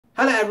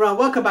Hello everyone,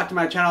 welcome back to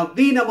my channel,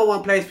 the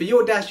 #1 place for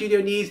your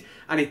DAZSTUDIO needs.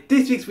 And in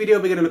this week's video,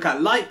 we're going to look at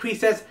light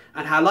presets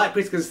and how light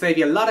presets can save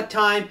you a lot of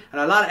time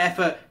and a lot of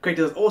effort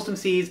creating those awesome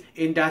scenes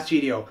in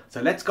DAZSTUDIO.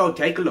 So let's go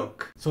take a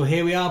look. So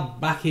here we are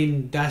back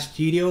in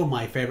DAZSTUDIO,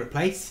 my favorite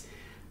place.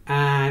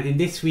 And in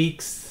this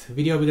week's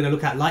video, we're going to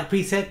look at light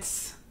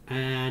presets.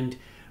 And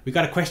we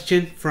got a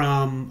question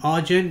from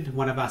Arjun,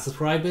 one of our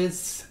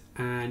subscribers,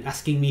 and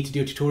asking me to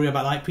do a tutorial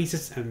about light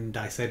presets. And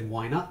I said,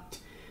 why not?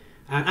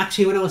 And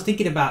actually, when I was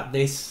thinking about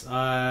this,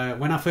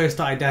 when I first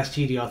started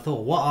DAZSTUDIO, I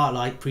thought, what are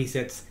light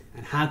presets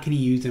and how can you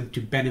use them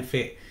to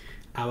benefit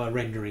our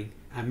rendering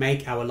and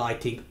make our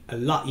lighting a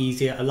lot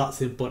easier, a lot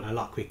simpler, and a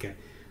lot quicker.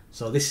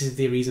 So this is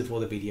the reason for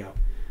the video.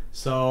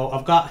 So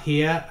I've got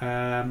here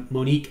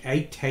Monique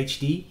 8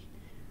 HD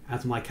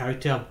as my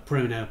character. I've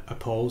put in a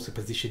pose, a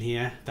position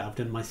here that I've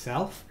done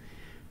myself.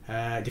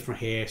 Different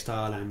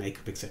hairstyle and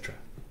makeup, etc.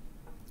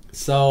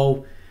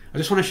 So I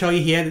just want to show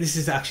you here that this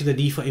is actually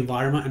the default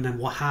environment and then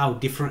how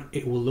different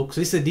it will look. So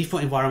this is the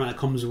default environment that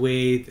comes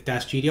with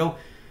DAZSTUDIO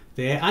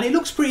there, and it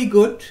looks pretty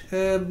good.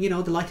 You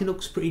know, the lighting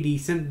looks pretty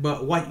decent,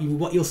 but what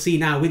you'll see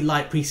now with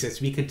light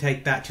presets, we can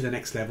take that to the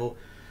next level.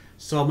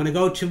 So I'm going to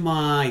go to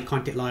my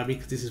content library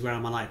because this is where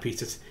I'm on light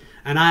presets,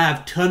 and I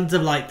have tons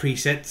of light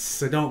presets,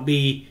 so don't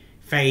be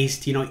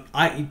phased. You know,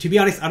 to be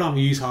honest, I don't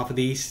use half of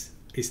these.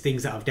 It's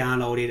things that I've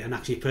downloaded and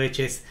actually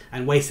purchased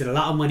and wasted a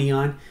lot of money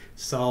on.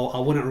 So I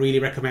wouldn't really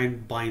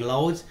recommend buying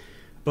loads.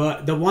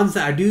 But the ones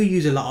that I do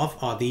use a lot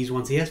of are these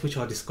ones here, which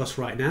I'll discuss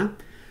right now.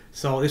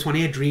 So this one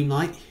here,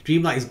 Dreamlight.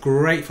 Dreamlight is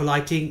great for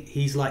lighting.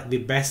 He's like the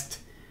best.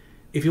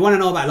 If you want to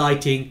know about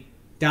lighting,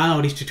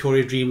 download his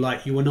tutorial,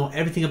 Dreamlight. You will know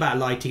everything about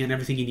lighting and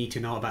everything you need to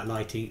know about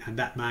lighting. And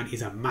that man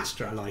is a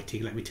master at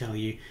lighting, let me tell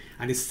you.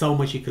 And there's so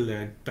much you can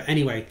learn. But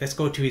anyway, let's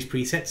go to his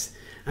presets.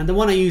 And the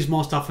one I use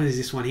most often is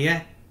this one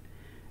here.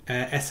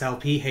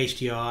 SLP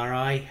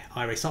HDRI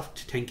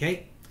Iray-Soft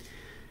 10K.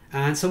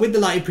 And so with the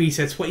lighting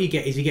presets, what you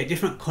get is you get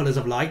different colors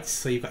of lights.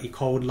 So you've got your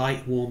cold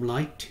light, warm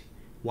light,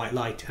 white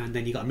light, and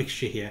then you've got a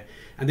mixture here.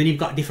 And then you've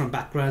got different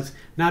backgrounds.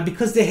 Now,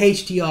 because they're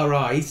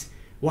HDRIs,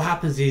 what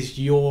happens is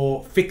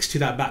you're fixed to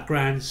that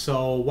background.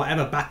 So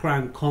whatever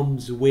background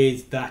comes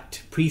with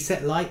that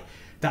preset light,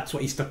 that's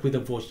what you're stuck with,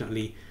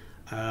 unfortunately.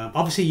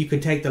 Obviously, you can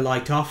take the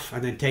light off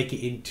and then take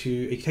it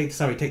into,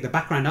 take the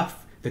background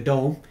off, the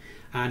dome,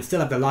 and still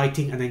have the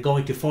lighting, and then go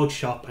into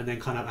Photoshop and then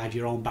kind of add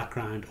your own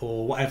background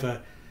or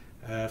whatever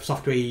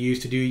software you use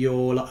to do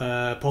your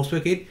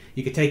post-work in.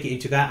 You can take it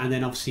into that and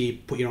then obviously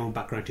put your own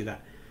background to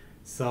that.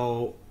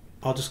 So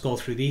I'll just go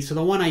through these. So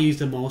the one I use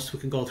the most, we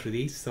can go through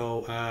these.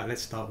 So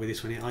let's start with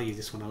this one here. I use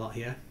this one a lot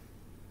here.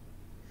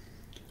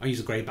 I use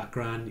a grey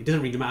background. It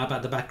doesn't really matter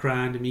about the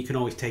background. I mean, you can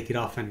always take it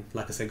off and,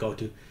 like I said, go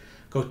to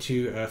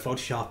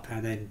Photoshop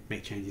and then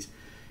make changes.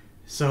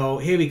 So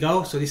here we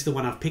go. So this is the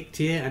one I've picked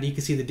here, and you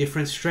can see the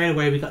difference straight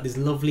away. We got these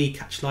lovely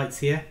catch lights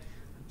here.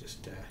 I'll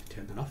just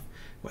turn that off.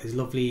 Got these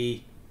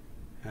lovely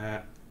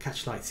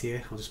catch lights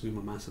here. I'll just move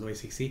my mouse all the way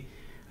so you can see.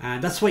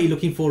 And that's what you're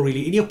looking for,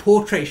 really. In your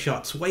portrait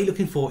shots, what you're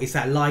looking for is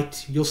that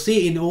light. You'll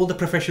see it in all the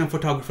professional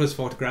photographers'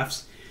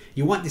 photographs.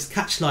 You want this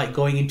catch light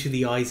going into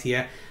the eyes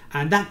here,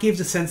 and that gives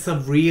a sense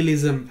of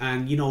realism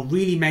and, you know,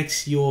 really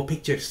makes your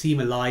picture seem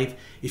alive.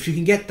 If you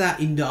can get that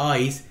in the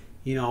eyes,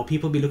 you know,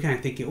 people will be looking at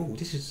it thinking, oh,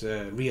 this is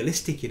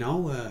realistic, you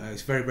know,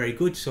 it's very, very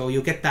good. So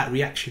you'll get that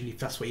reaction if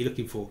that's what you're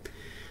looking for.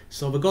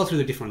 So we'll go through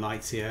the different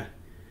lights here.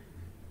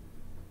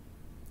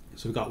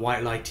 So we've got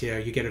white light here.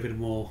 You get a bit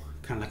more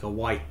kind of like a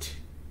white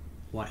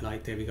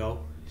light. There we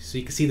go. So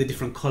you can see the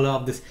different color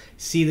of this.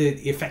 See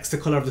the it affects the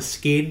color of the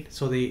skin.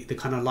 So the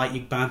kind of light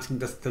you bouncing,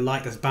 the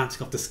light that's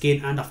bouncing off the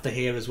skin and off the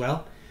hair as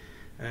well.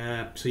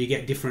 So you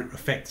get different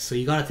effects. So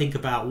you got to think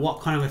about what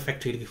kind of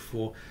effect you're looking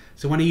for.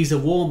 So when I use a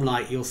warm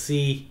light, you'll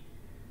see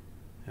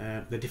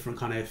the different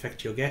kind of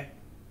effect you'll get.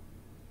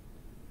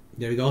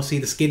 There we go. See,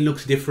 the skin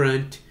looks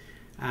different,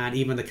 and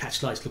even the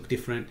catch lights look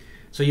different.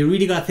 So you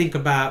really got to think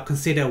about,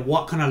 consider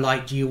what kind of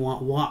light do you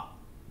want, what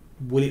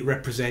will it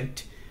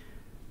represent.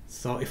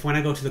 So if when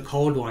I go to the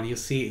cold one, you'll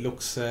see it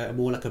looks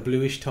more like a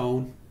bluish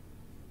tone.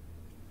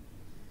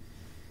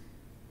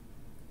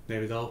 There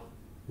we go,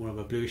 more of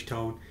a bluish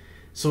tone.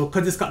 So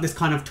because it's got this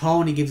kind of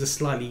tone, it gives a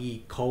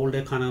slightly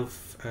colder kind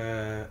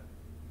of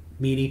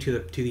meaning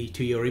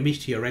to your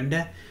image, to your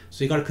render.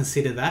 So you got to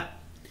consider that.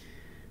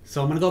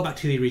 So I'm going to go back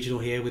to the original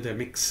here with a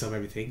mix of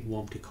everything,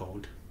 warm to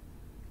cold.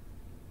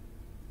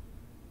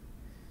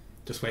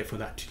 Just wait for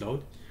that to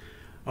load.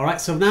 Alright,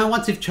 so now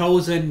once we've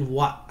chosen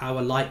what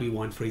our light we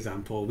want, for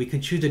example, we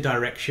can choose the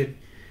direction.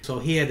 So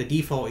here the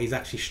default is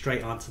actually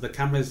straight on. So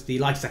the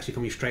light is actually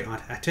coming straight on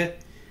at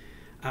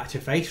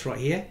your face right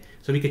here.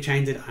 So we can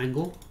change the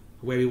angle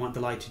where we want the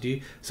light to do.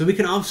 So we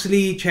can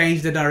obviously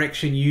change the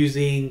direction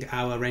using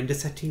our render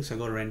settings. So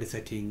go to render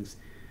settings,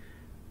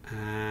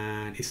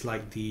 and it's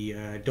like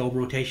the dome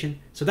rotation.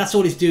 So that's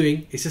all it's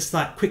doing. It's just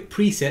like quick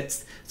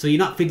presets. So you're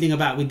not fiddling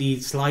about with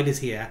these sliders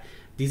here.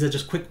 These are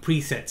just quick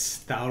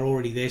presets that are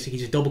already there. So you can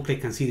just double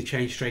click and see the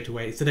change straight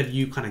away instead of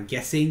you kind of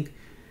guessing,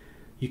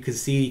 you can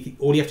see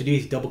all you have to do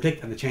is double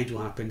click and the change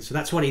will happen. So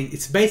that's what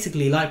it's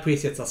basically. Light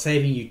presets are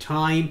saving you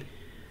time,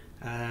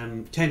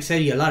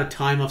 saving you a lot of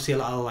time, obviously a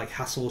lot of like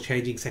hassle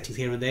changing settings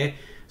here and there.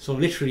 So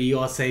literally you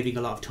are saving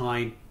a lot of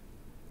time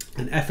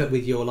and effort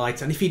with your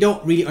lights. And if you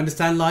don't really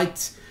understand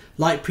lights,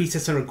 light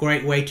presets are a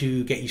great way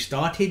to get you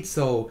started.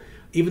 So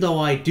even though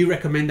I do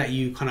recommend that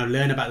you kind of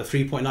learn about the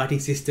 3-point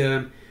lighting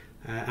system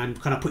and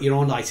kind of put your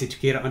own lights in to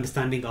get an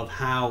understanding of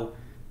how,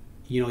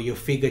 you know, your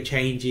figure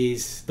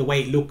changes, the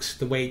way it looks,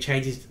 the way it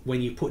changes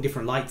when you put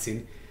different lights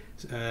in.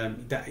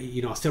 That,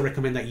 you know, I still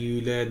recommend that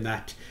you learn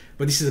that.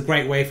 But this is a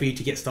great way for you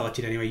to get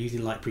started anyway,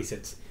 using light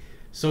presets.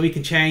 So we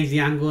can change the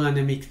angle, and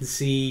then we can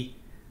see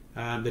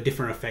the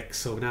different effects.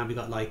 So now we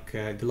got like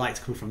the lights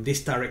coming from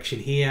this direction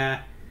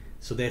here.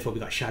 So therefore we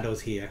got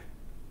shadows here.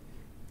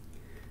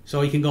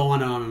 So you can go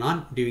on and on and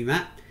on doing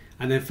that.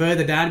 And then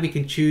further down we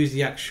can choose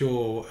the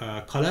actual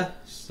color.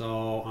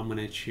 So I'm going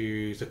to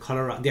choose the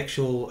color, the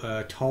actual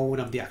tone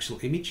of the actual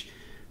image.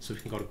 So we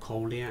can go to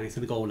cold here, and it's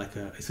going to go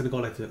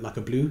like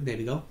a blue. There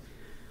we go,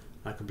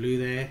 like a blue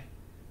there.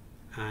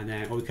 And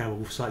then we can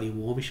have a slightly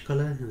warmish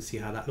color and see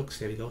how that looks.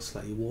 There we go,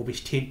 slightly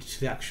warmish tint to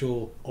the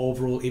actual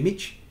overall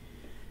image.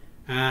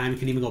 And we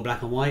can even go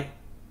black and white.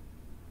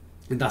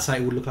 And that's how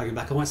it would look like in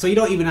black and white. So you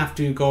don't even have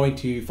to go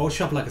into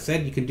Photoshop. Like I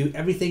said, you can do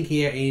everything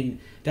here in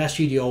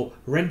DAZSTUDIO,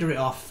 render it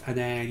off, and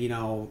then, you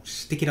know,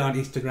 stick it on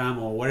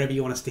Instagram or wherever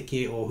you want to stick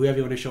it, or whoever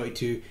you want to show it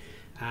to,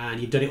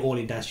 and you've done it all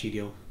in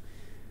DAZSTUDIO.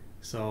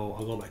 So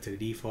I'll go back to the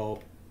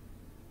default.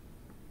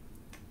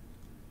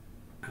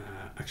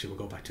 Actually, we'll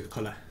go back to the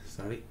color.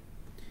 Sorry.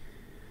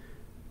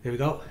 There we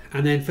go.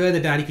 And then further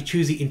down, you can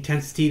choose the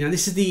intensity. Now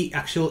this is the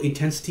actual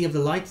intensity of the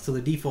light. So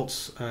the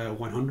default's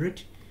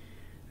 100.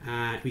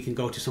 We can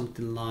go to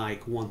something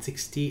like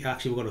 160.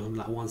 Actually, we'll go to something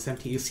like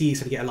 170. You'll see it's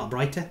going to get a lot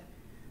brighter.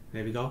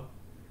 There we go.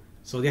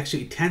 So the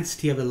actual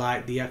intensity of the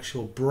light, the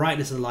actual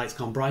brightness of the light's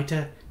gone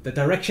brighter. The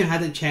direction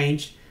hasn't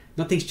changed.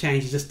 Nothing's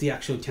changed. It's just the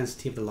actual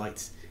intensity of the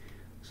lights.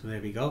 So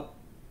there we go.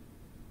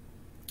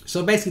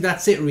 So basically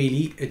that's it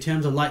really in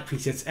terms of light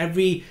presets.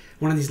 Every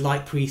one of these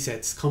light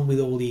presets come with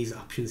all these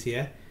options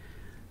here.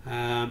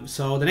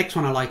 So the next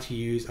one I like to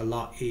use a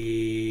lot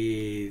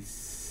is,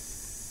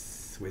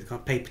 we've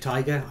got Paper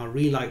Tiger. I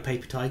really like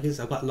Paper Tigers.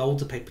 I've got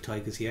loads of Paper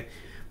Tigers here.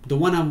 The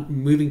one I'm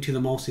moving to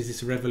the most is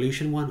this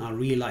Revolution one. I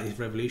really like this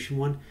Revolution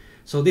one.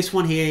 So this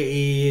one here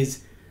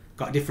is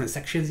got different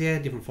sections here,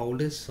 different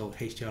folders. So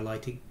HDR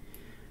lighting.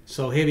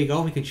 So here we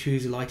go. We can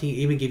choose the lighting. It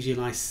even gives you a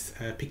nice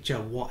picture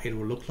of what it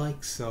will look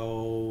like.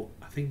 So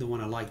I think the one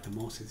I like the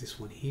most is this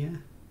one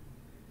here.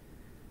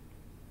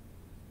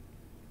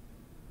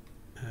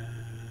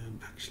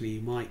 Actually,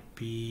 it might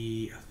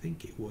be, I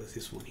think it was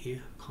this one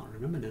here. I can't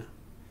remember now.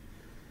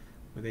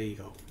 But there you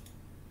go.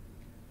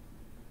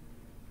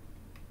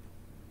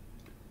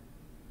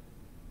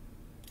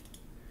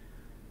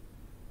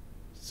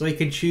 So you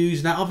can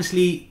choose now.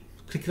 Obviously,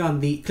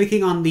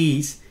 clicking on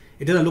these,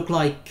 it doesn't look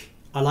like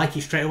I like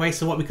it straight away.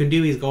 So what we can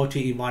do is go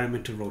to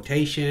environmental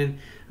rotation,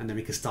 and then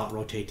we can start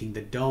rotating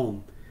the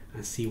dome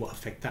and see what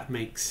effect that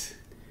makes.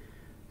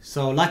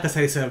 So like I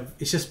said,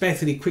 it's just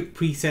basically quick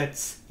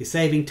presets. You're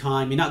saving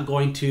time. You're not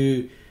going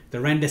to the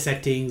render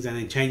settings and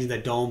then changing the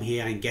dome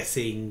here and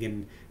guessing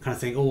and kind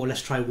of saying, oh,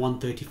 let's try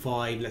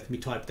 135, let me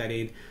type that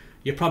in.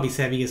 You're probably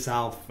saving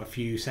yourself a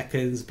few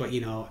seconds, but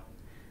you know,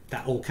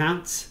 that all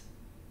counts.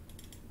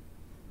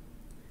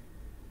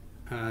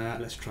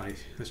 Let's try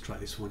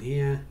this one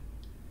here.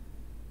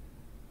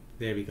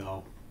 There we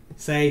go.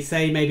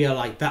 Say maybe I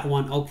like that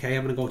one. Okay,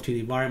 I'm gonna go to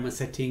the environment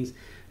settings,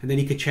 and then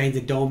you could change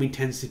the dome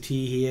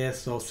intensity here.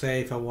 So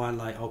say if I want,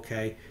 like,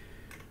 okay,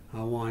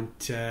 I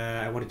want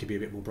it to be a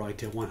bit more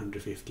brighter,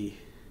 150.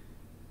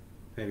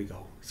 There we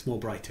go. It's more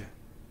brighter.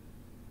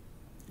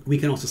 We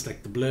can also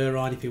select the blur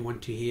on if you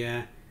want to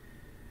here.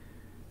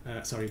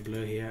 Sorry,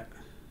 blur here.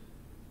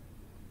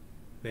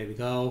 There we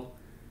go.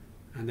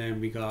 And then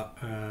we got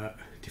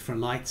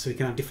different lights. So you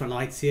can have different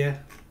lights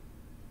here.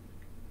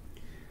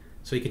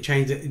 So you can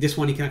change it. This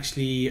one you can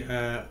actually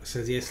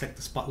says here, select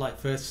the spotlight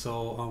first.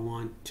 So I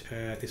want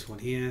this one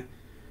here.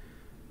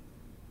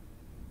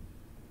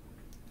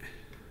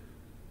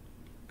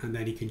 And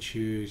then you can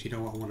choose, you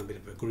know what, I want a bit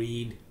of a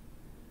green.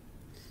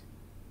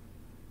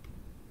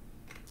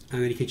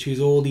 And then you can choose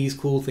all these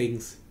cool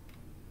things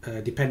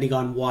depending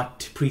on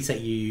what preset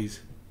you use.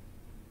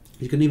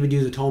 You can even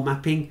do the tone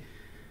mapping.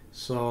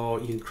 So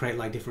you can create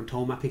like different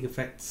tone mapping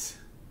effects.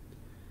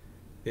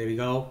 There we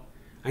go.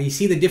 And you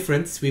see the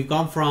difference. We've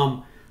gone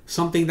from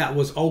something that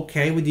was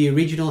okay with the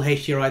original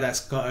HDRI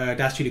that's got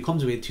DAZSTUDIO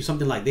comes with to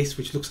something like this,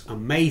 which looks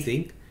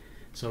amazing.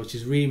 So which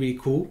is really, really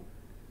cool.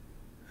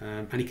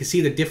 And you can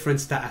see the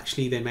difference that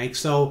actually they make.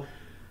 So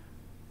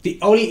the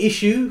only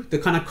issue, the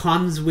kind of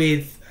cons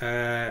with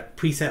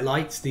preset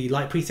lights, the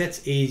light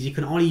presets, is you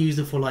can only use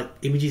them for like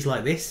images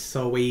like this.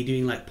 So where you're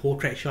doing like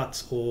portrait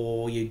shots,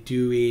 or you're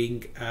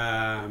doing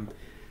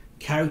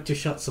character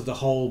shots of the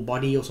whole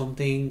body or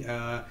something,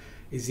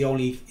 is the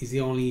only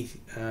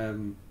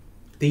thing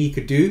you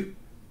could do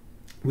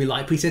with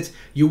light presets.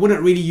 You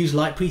wouldn't really use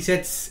light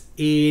presets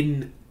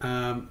in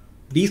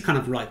these kind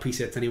of light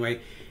presets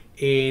anyway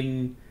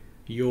in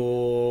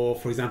your,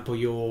 for example,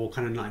 your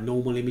kind of like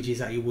normal images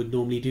that you would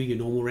normally do, your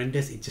normal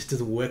renders. It just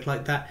doesn't work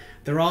like that.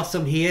 There are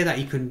some here that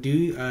you can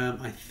do.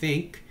 I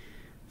think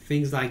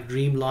things like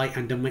Dreamlight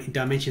and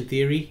Dimension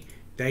Theory,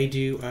 they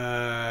do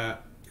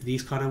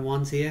these kind of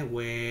ones here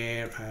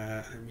where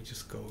let me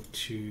just go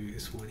to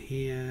this one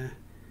here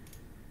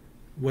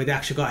where they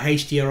actually got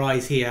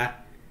HDRIs here.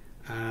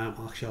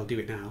 Actually, I'll do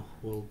it now.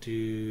 We'll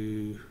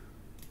do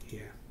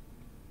here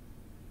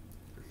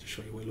to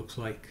show you what it looks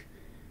like.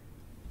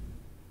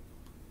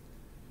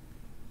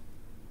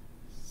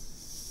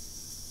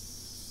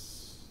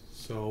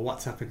 So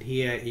what's happened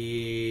here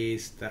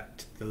is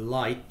that the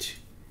light,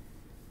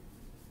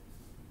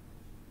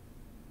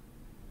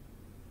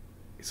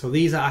 so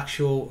these are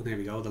actual, there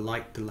we go, the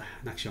light, the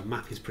actual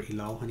map is pretty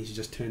low. I need to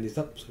just turn this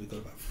up, so we've got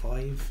about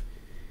 5.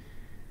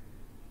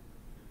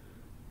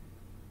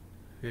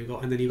 There you go,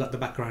 and then you've got the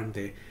background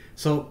there.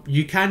 So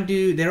you can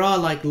do, there are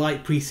like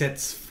light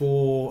presets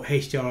for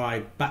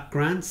HDRI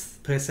backgrounds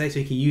per se, so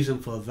you can use them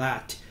for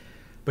that.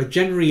 But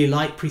generally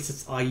light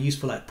presets are used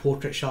for like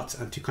portrait shots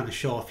and to kind of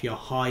show off your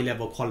high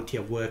level quality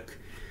of work.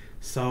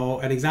 So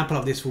an example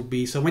of this would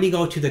be, so when you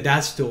go to the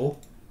DAZ store,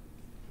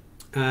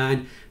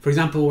 and for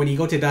example when you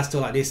go to a DAZ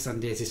store like this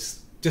and there's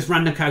this just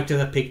random character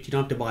that I picked, you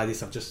don't have to buy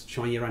this, I'm just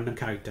showing you a random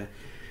character,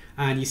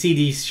 and you see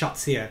these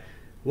shots here.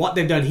 What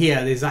they've done here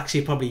is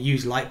actually probably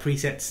use light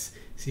presets.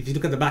 So if you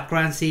look at the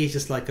background, see it's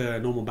just like a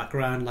normal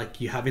background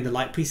like you have in the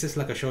light presets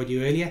like I showed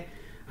you earlier.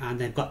 And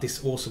they've got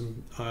this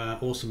awesome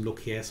awesome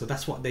look here. So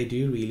that's what they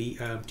do really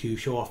to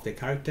show off their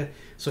character.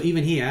 So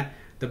even here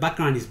the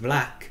background is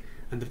black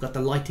and they've got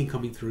the lighting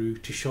coming through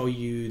to show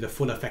you the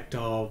full effect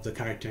of the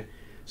character.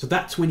 So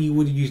that's when you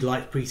would use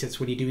light presets,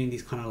 when you're doing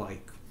these kind of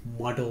like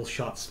model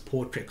shots,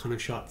 portrait kind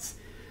of shots.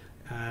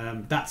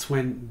 That's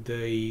when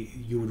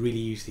you would really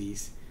use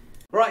these.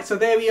 Right, so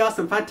there we are,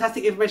 some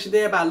fantastic information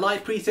there about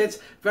light presets.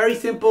 Very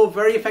simple,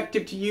 very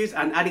effective to use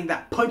and adding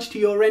that punch to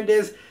your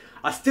renders.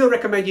 I still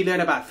recommend you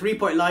learn about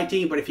 3-point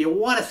lighting, but if you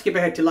want to skip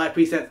ahead to light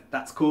presets,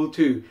 that's cool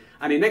too.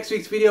 And in next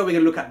week's video, we're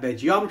going to look at the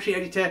geometry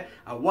editor.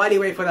 And while you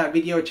wait for that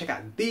video, check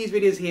out these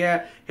videos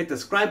here. Hit the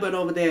subscribe button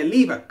over there,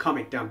 leave a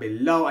comment down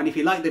below. And if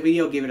you like the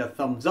video, give it a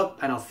thumbs up,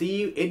 and I'll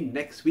see you in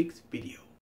next week's video.